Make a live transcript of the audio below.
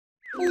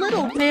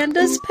Little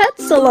Panda's Pet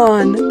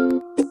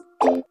Salon.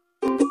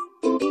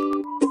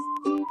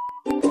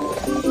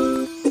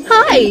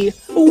 Hi!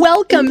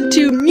 Welcome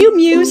to Mew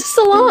Mew's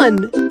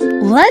Salon.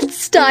 Let's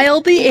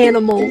style the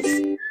animals.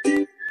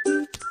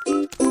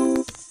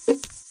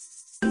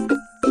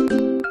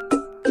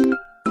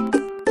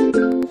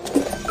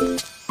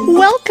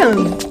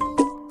 Welcome!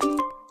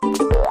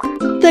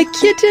 The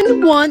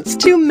kitten wants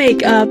to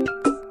make up.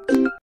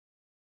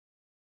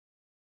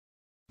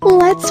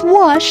 Let's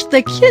wash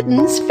the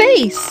kitten's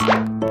face.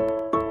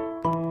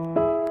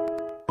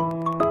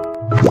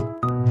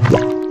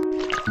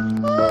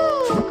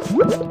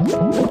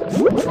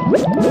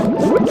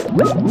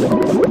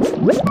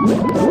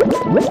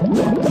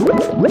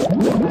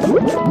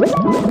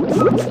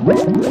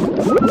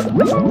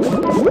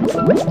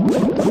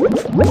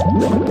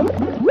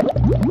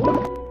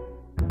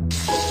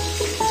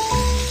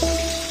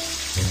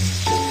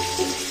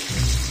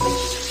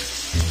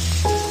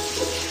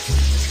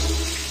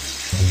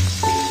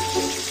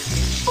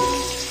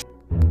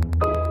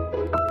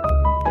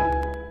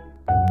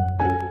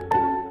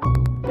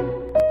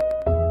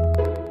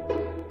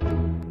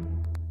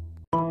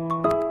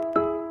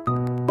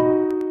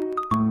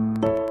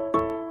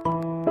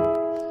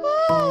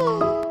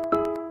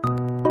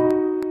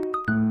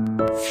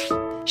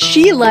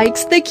 She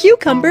likes the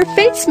cucumber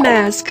face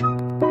mask.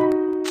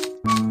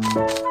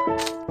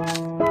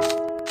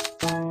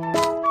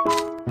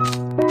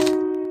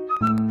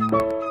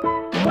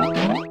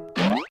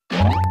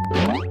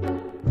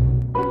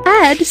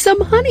 Add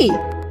some honey.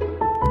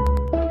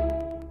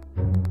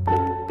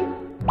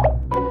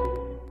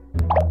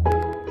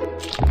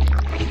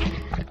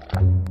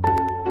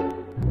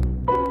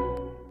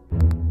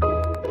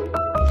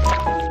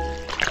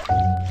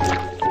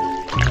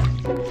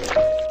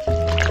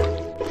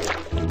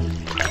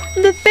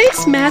 The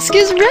face mask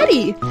is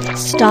ready.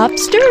 Stop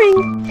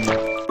stirring.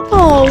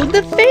 Oh,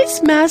 the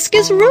face mask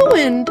is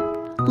ruined.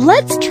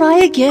 Let's try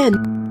again.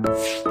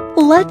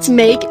 Let's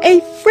make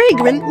a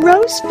fragrant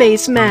rose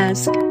face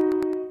mask.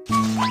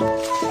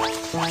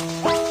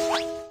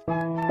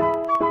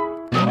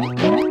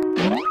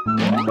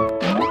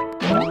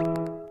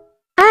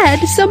 Add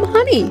some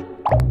honey.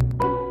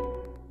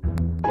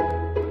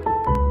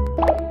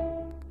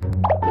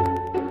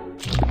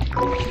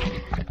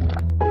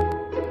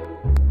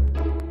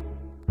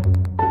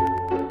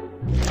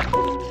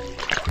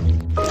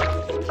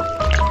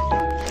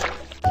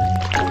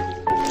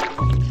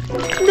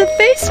 The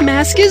face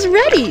mask is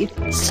ready.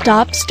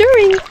 Stop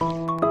stirring.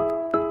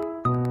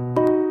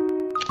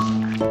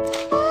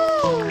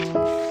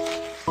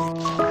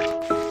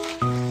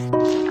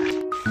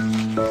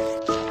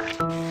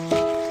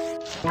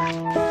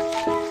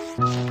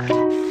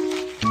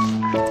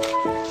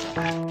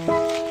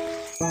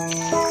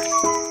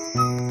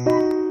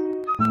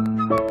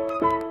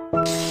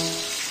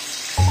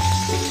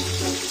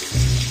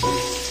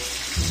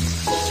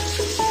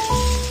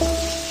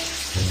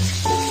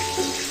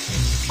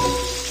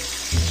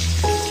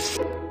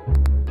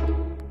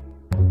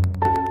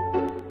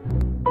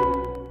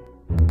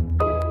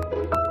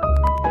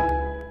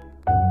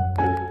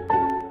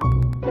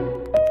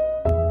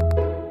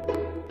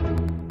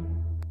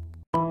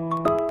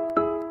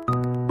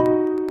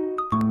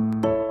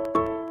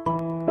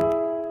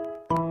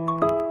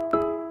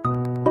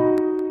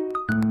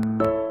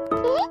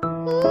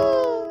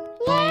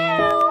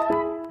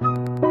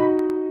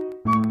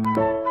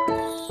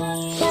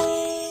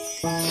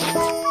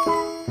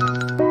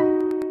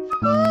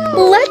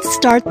 Let's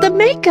start the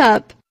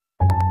makeup.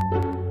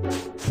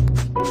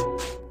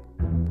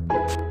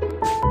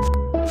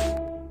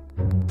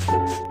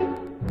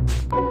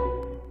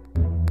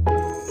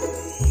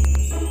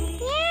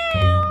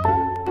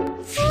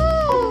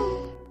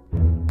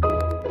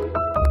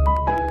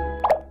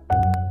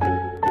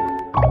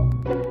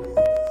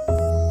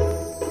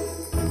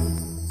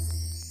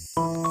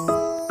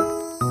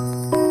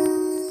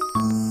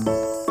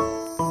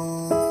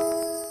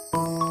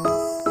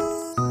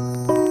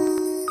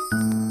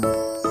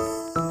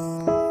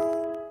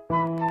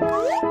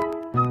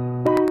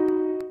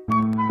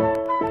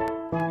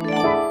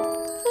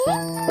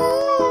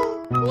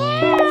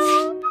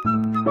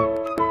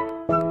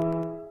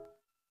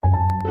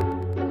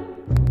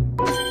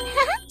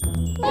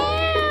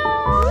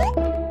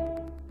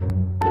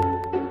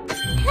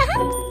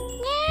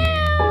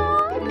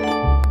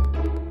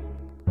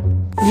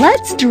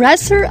 Let's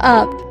dress her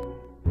up.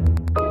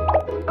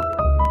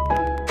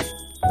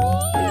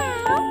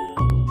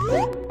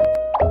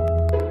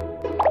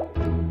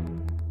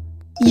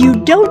 You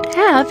don't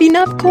have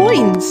enough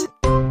coins.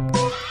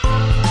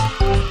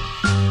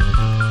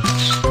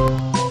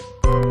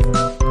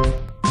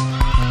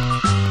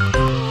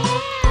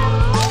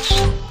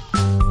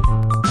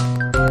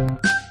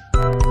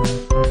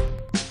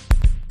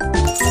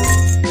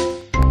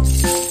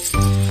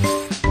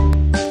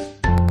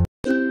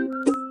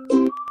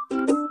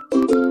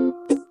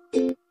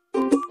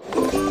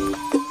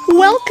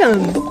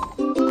 Welcome!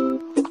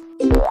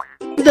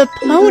 The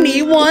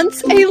pony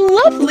wants a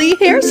lovely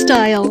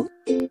hairstyle.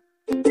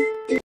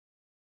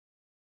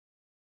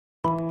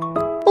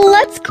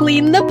 Let's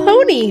clean the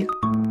pony.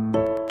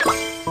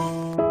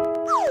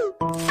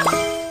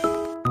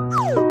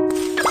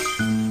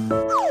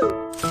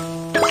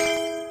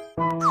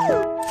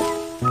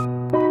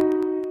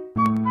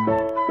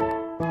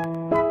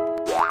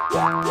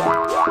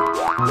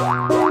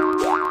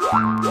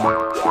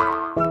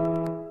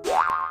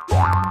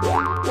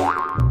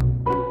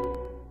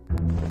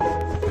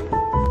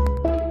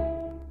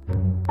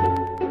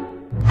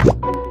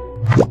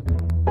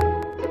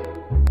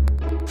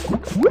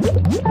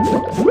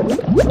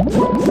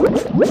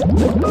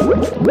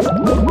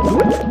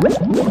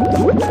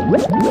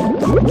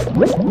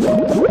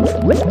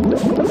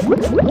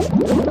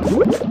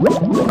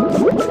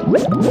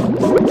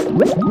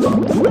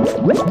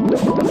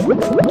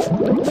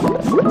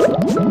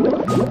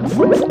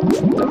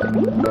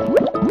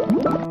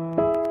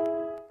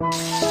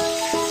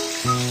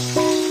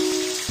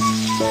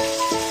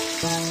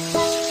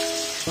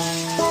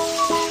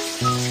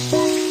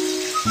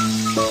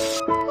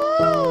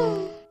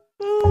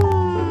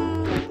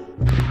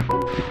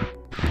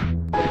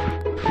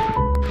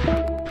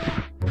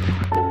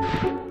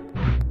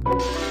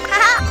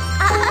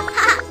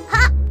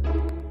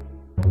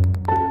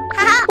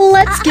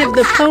 Let's give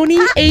the pony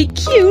a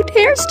cute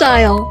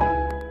hairstyle.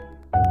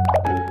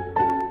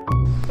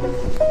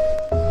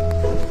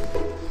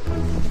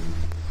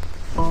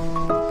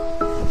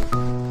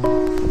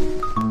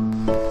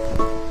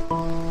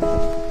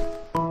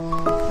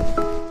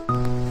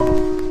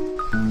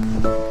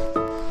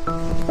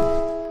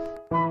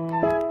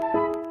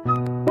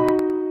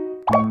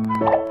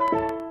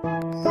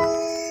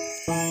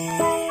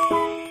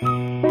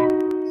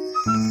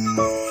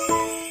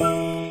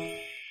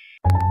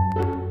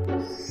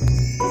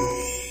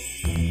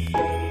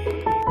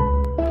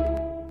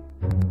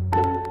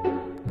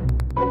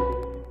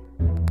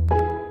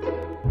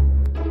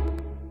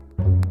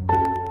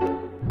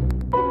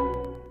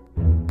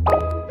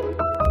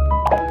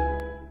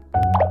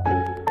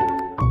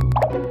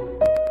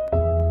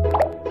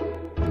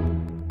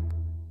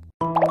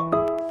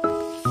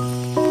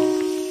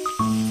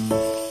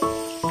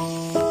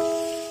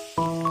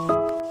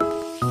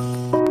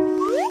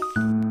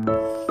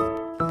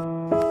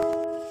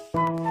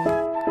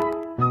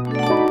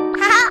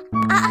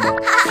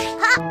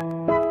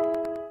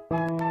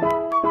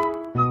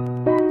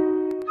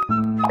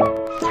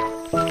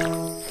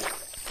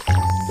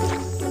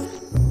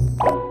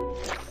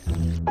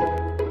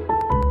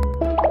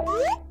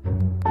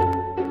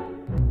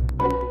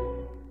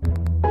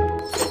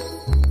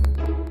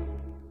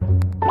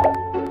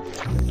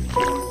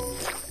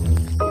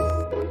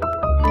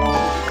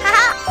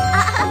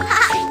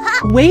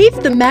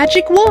 Wave the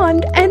magic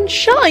wand and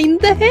shine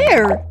the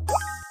hair.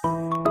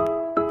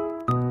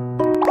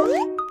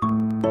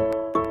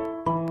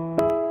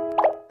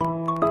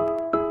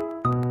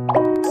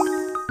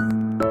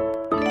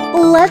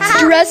 Let's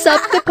dress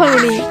up the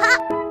pony.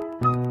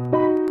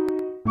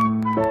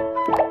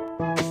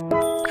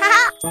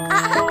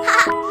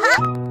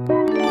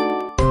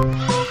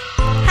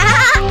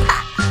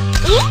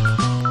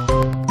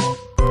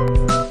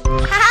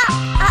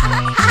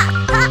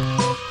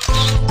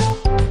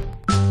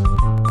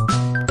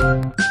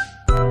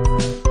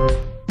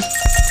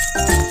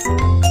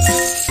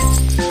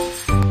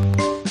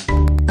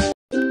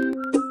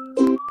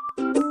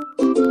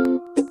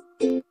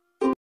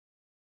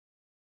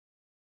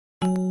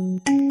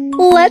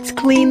 Let's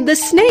clean the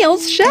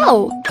snail's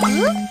shell.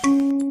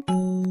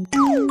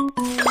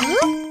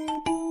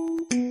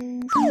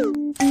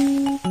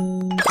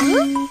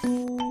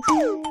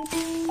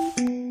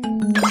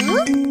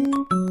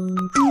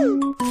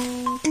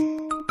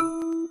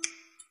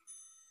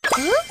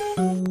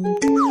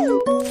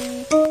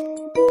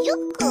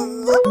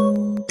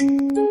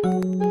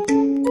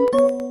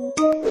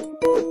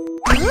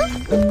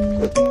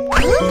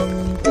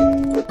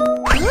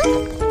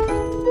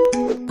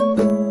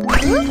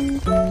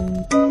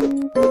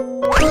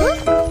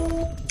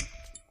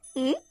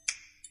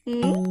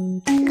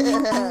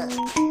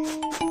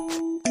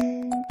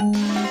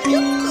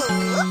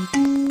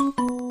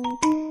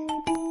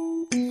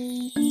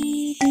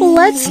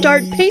 Let's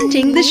start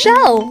painting the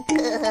shell.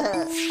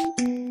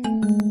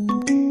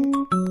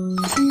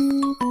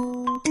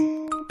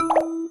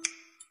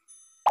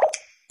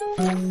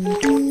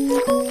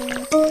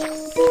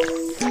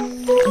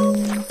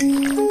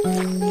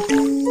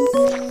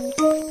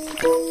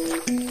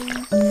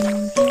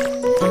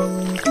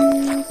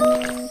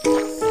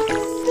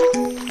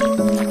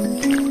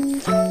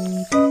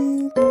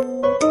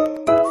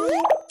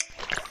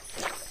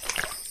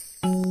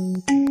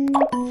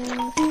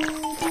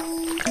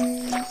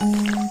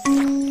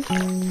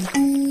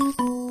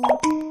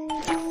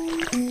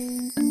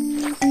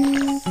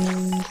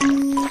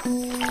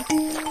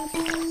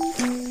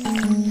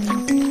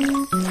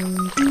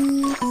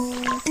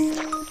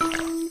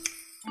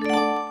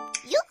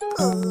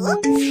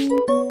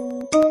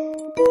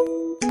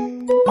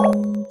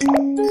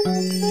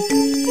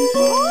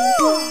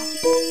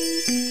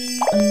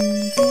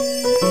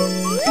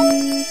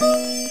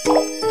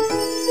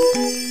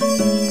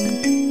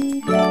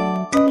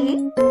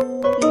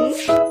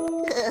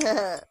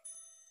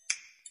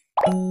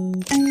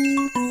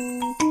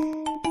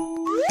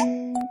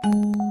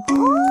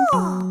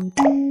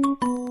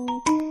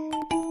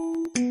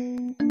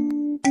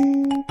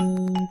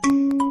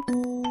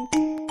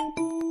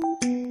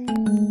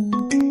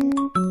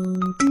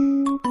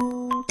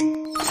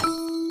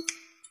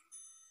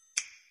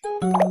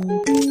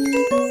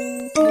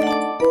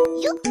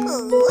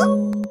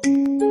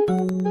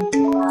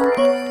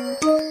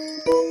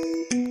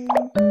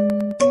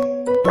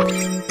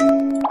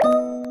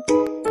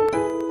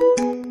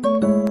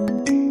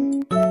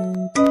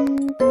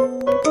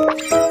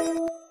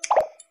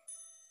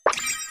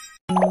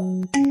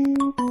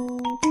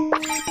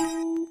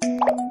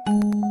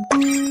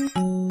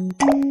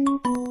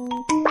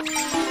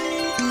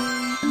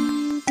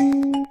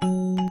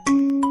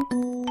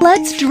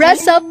 Let's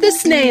dress up the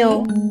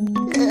snail.